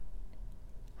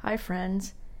Hi,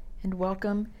 friends, and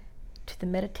welcome to the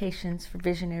Meditations for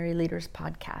Visionary Leaders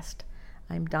podcast.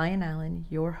 I'm Diane Allen,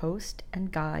 your host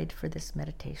and guide for this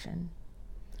meditation.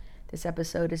 This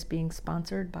episode is being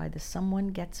sponsored by the Someone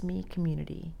Gets Me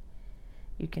community.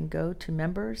 You can go to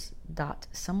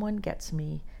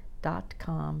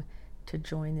members.someonegetsme.com to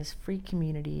join this free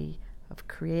community of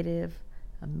creative,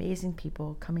 amazing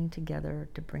people coming together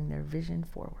to bring their vision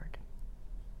forward.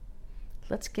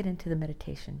 Let's get into the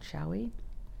meditation, shall we?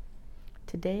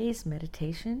 Today's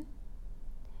meditation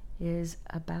is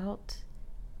about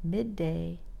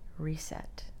midday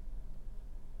reset.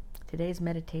 Today's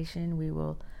meditation, we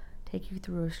will take you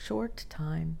through a short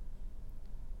time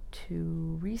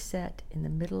to reset in the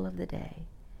middle of the day,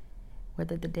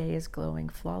 whether the day is glowing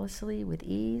flawlessly with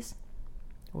ease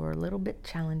or a little bit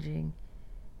challenging.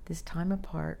 This time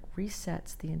apart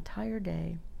resets the entire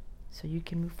day so you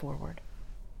can move forward.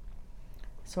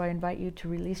 So I invite you to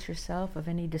release yourself of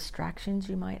any distractions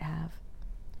you might have.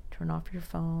 Turn off your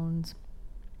phones.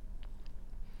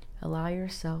 Allow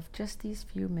yourself just these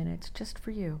few minutes, just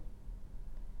for you,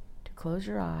 to close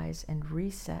your eyes and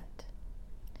reset.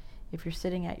 If you're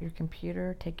sitting at your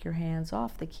computer, take your hands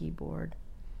off the keyboard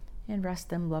and rest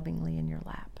them lovingly in your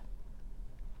lap.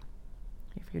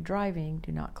 If you're driving,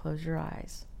 do not close your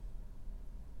eyes.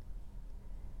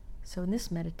 So in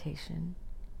this meditation,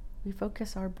 we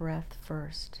focus our breath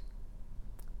first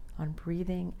on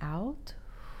breathing out,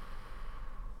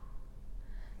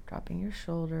 dropping your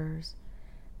shoulders,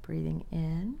 breathing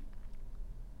in,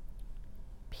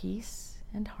 peace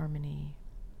and harmony.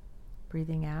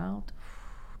 Breathing out,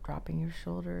 dropping your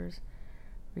shoulders,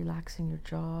 relaxing your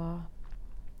jaw,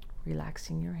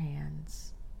 relaxing your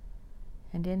hands,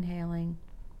 and inhaling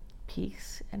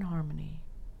peace and harmony,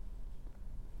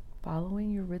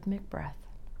 following your rhythmic breath.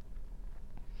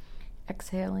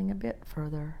 Exhaling a bit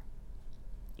further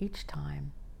each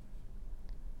time,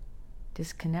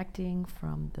 disconnecting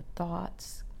from the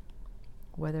thoughts,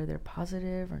 whether they're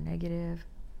positive or negative,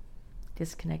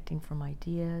 disconnecting from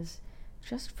ideas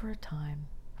just for a time,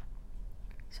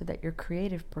 so that your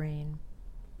creative brain,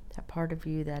 that part of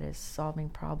you that is solving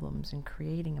problems and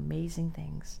creating amazing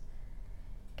things,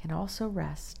 can also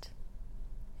rest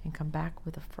and come back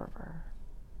with a fervor.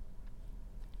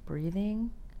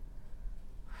 Breathing,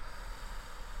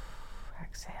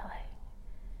 exhaling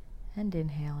and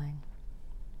inhaling,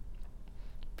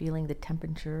 feeling the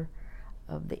temperature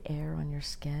of the air on your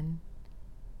skin,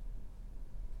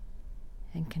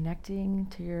 and connecting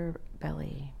to your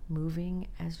belly, moving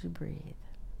as you breathe.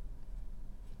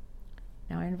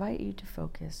 Now I invite you to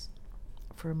focus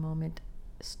for a moment,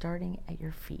 starting at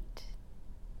your feet,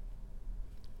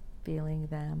 feeling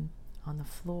them on the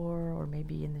floor or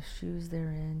maybe in the shoes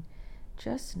they're in.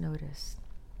 Just notice,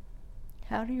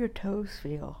 how do your toes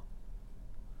feel?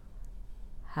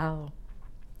 How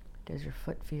does your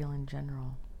foot feel in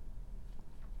general?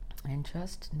 And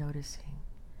just noticing,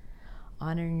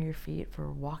 honoring your feet for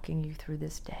walking you through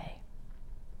this day.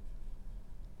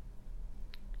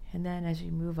 And then as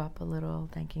you move up a little,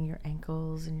 thanking your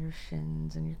ankles and your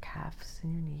shins and your calves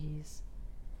and your knees,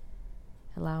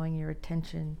 allowing your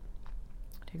attention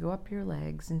to go up your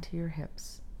legs into your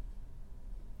hips,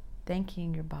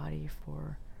 thanking your body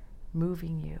for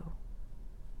moving you,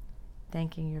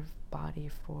 thanking your body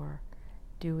for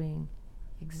doing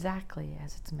exactly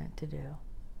as it's meant to do.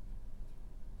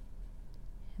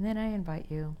 And then I invite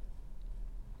you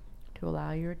to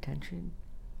allow your attention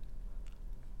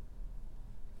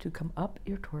to come up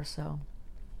your torso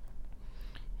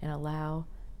and allow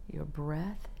your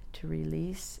breath to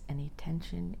release any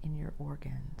tension in your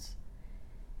organs.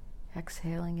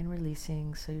 Exhaling and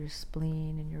releasing, so your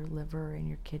spleen and your liver and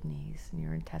your kidneys and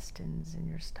your intestines and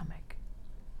your stomach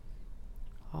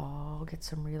all get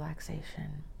some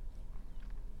relaxation.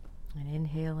 And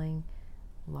inhaling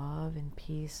love and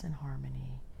peace and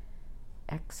harmony.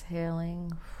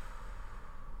 Exhaling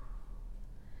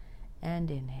and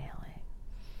inhaling.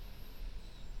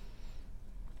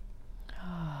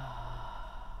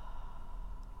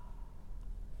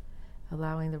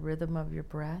 Allowing the rhythm of your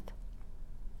breath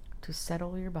to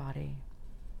settle your body,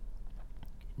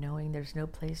 knowing there's no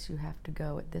place you have to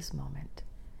go at this moment.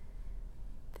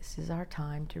 This is our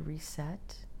time to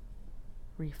reset,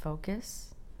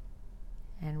 refocus,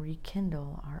 and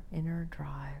rekindle our inner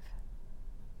drive.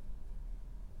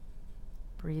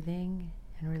 Breathing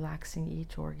and relaxing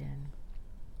each organ,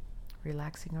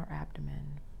 relaxing our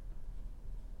abdomen.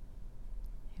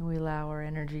 And we allow our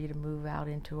energy to move out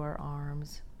into our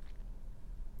arms,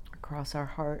 across our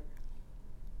heart,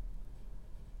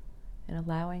 and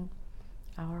allowing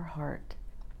our heart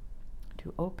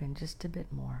to open just a bit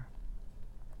more.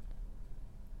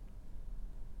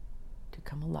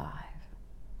 come alive,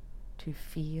 to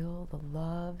feel the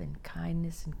love and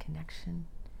kindness and connection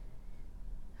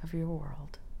of your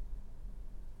world.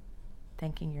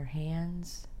 Thanking your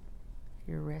hands,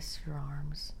 your wrists, your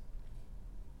arms,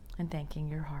 and thanking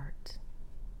your heart.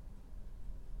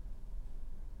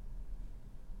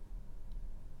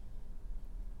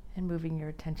 And moving your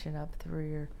attention up through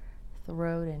your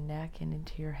throat and neck and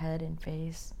into your head and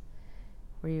face,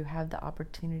 where you have the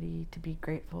opportunity to be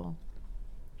grateful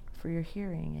for your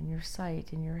hearing and your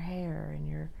sight and your hair and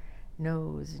your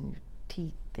nose and your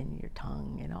teeth and your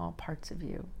tongue and all parts of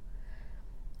you.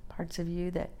 Parts of you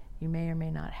that you may or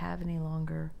may not have any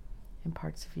longer, and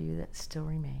parts of you that still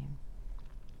remain.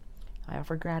 I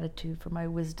offer gratitude for my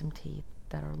wisdom teeth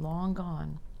that are long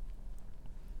gone,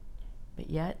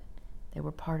 but yet they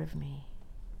were part of me.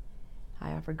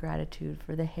 I offer gratitude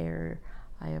for the hair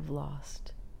I have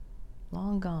lost,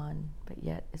 long gone, but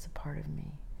yet is a part of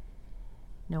me.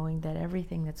 Knowing that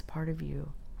everything that's part of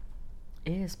you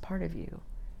is part of you,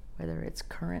 whether it's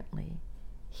currently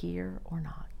here or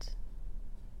not.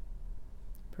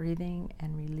 Breathing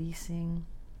and releasing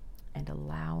and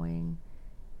allowing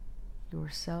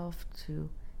yourself to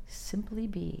simply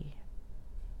be,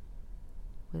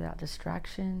 without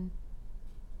distraction,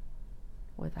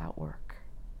 without work.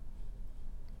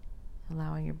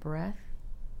 Allowing your breath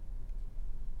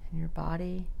and your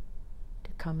body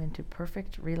to come into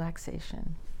perfect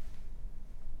relaxation.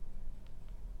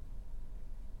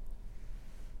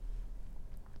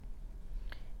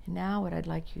 And now what I'd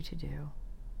like you to do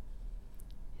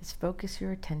is focus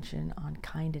your attention on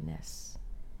kindness,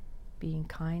 being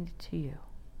kind to you.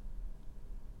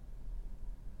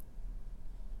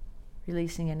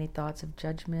 Releasing any thoughts of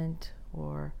judgment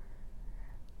or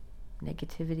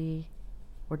negativity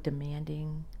or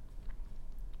demanding.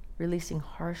 Releasing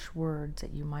harsh words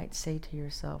that you might say to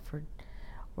yourself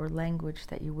or language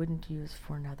that you wouldn't use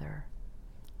for another.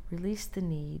 Release the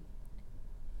need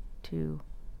to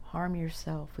harm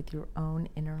yourself with your own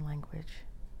inner language.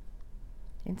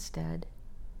 Instead,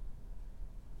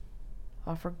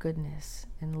 offer goodness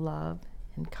and love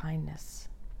and kindness.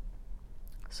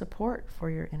 Support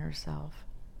for your inner self.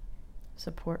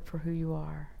 Support for who you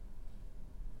are.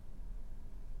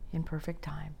 In perfect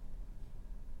time.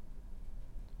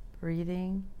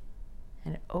 Breathing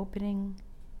and opening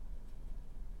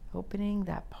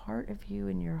that part of you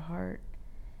in your heart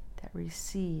that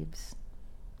receives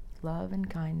love and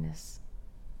kindness,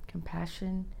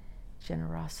 compassion,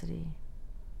 generosity,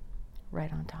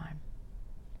 right on time.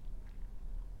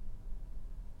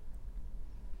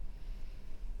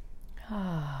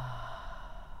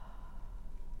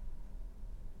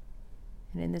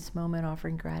 And in this moment,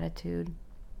 offering gratitude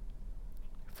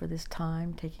for this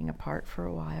time, taking apart for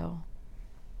a while,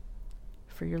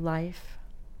 for your life,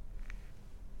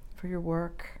 for your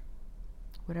work,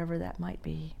 whatever that might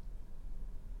be.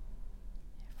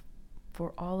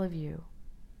 For all of you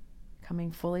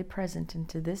coming fully present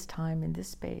into this time, in this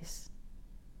space,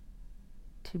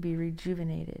 to be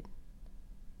rejuvenated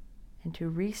and to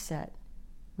reset,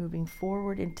 moving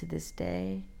forward into this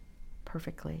day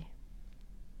perfectly.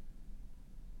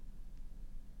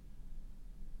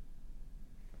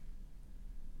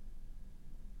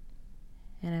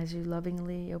 And as you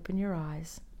lovingly open your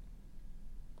eyes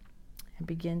and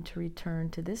begin to return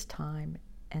to this time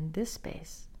and this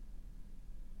space,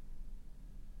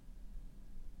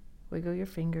 wiggle your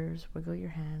fingers, wiggle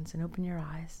your hands, and open your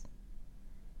eyes.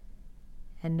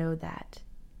 And know that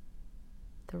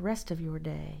the rest of your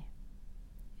day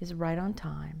is right on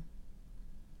time,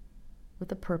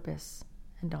 with a purpose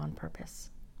and on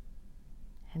purpose.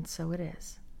 And so it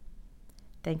is.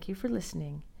 Thank you for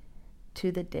listening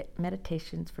to the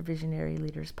Meditations for Visionary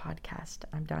Leaders podcast.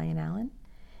 I'm Diane Allen,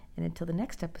 and until the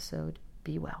next episode,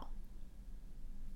 be well.